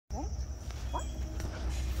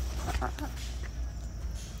Hey,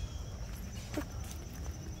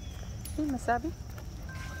 Miss Abby.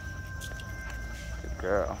 Good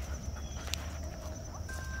girl.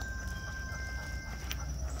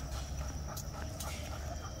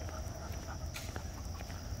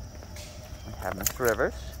 We have Miss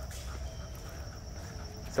Rivers.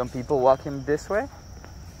 Some people walk him this way,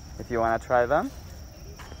 if you want to try them.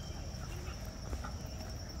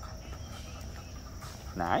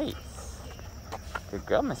 Nice. Good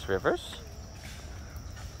girl, Miss Rivers.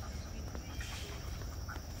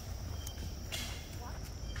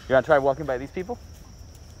 You want to try walking by these people?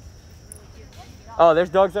 Oh, there's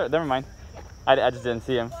dogs there. Never mind. I just didn't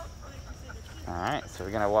see him. All right, so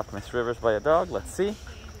we're going to walk Miss Rivers by a dog. Let's see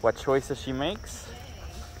what choices she makes.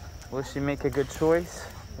 Will she make a good choice?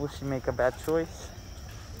 Will she make a bad choice?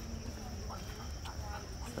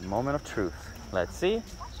 It's the moment of truth. Let's see.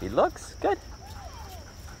 She looks good.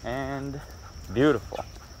 And beautiful.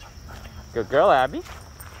 Good girl, Abby.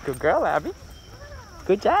 Good girl, Abby.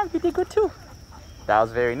 Good job. You did good too. That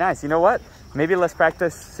was very nice. You know what? Maybe let's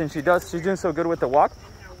practice, since she's doing so good with the walk,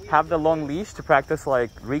 have the long leash to practice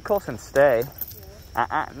like recalls and stay.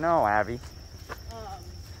 No, Abby.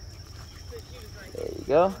 There you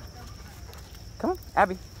go. Come on,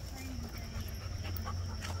 Abby.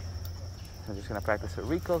 I'm just gonna practice her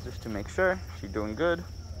recalls just to make sure she's doing good.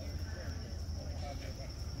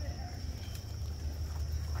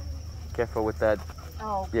 Careful with that.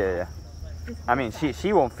 Oh. Yeah. I mean,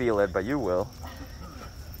 she won't feel it, but you will.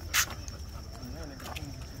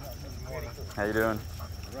 How you doing?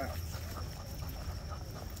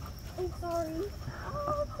 I'm sorry.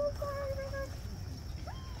 Oh, I'm so sorry.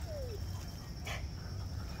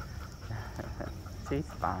 She's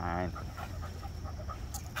fine.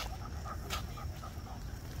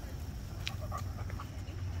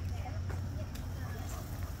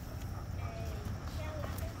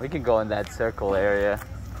 We can go in that circle area.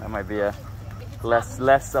 That might be a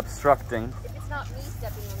less obstructing. If it's not me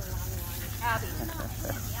stepping on the long line, Abby. I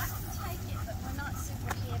can take it, but we're not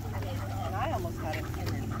super heavy yet. And I almost got it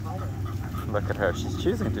in. Look at her. She's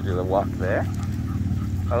choosing to do the walk there.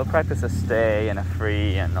 We'll practice a stay and a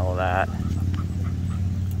free and all that.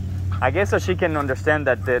 I guess so she can understand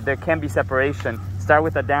that there can be separation. Start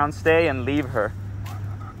with a down stay and leave her.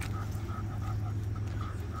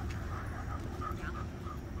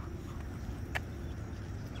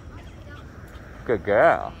 Good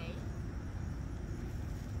girl.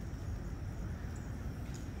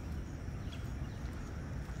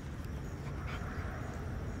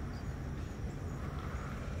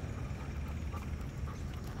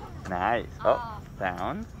 Nice. Oh,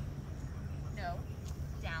 down. No,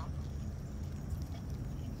 down.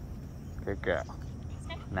 Good girl.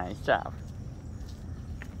 Nice job.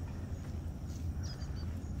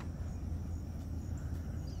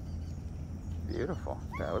 Beautiful.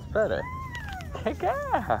 That was better. Good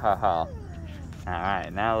girl.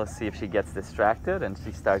 Alright, now let's see if she gets distracted and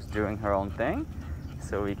she starts doing her own thing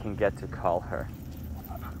so we can get to call her.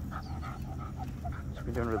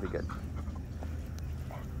 She's doing really good.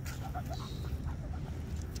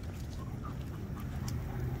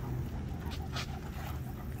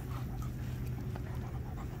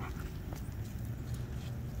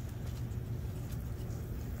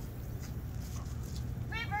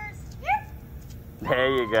 There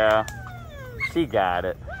you go. She got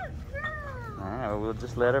it. All right, well, we'll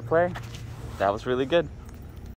just let her play. That was really good.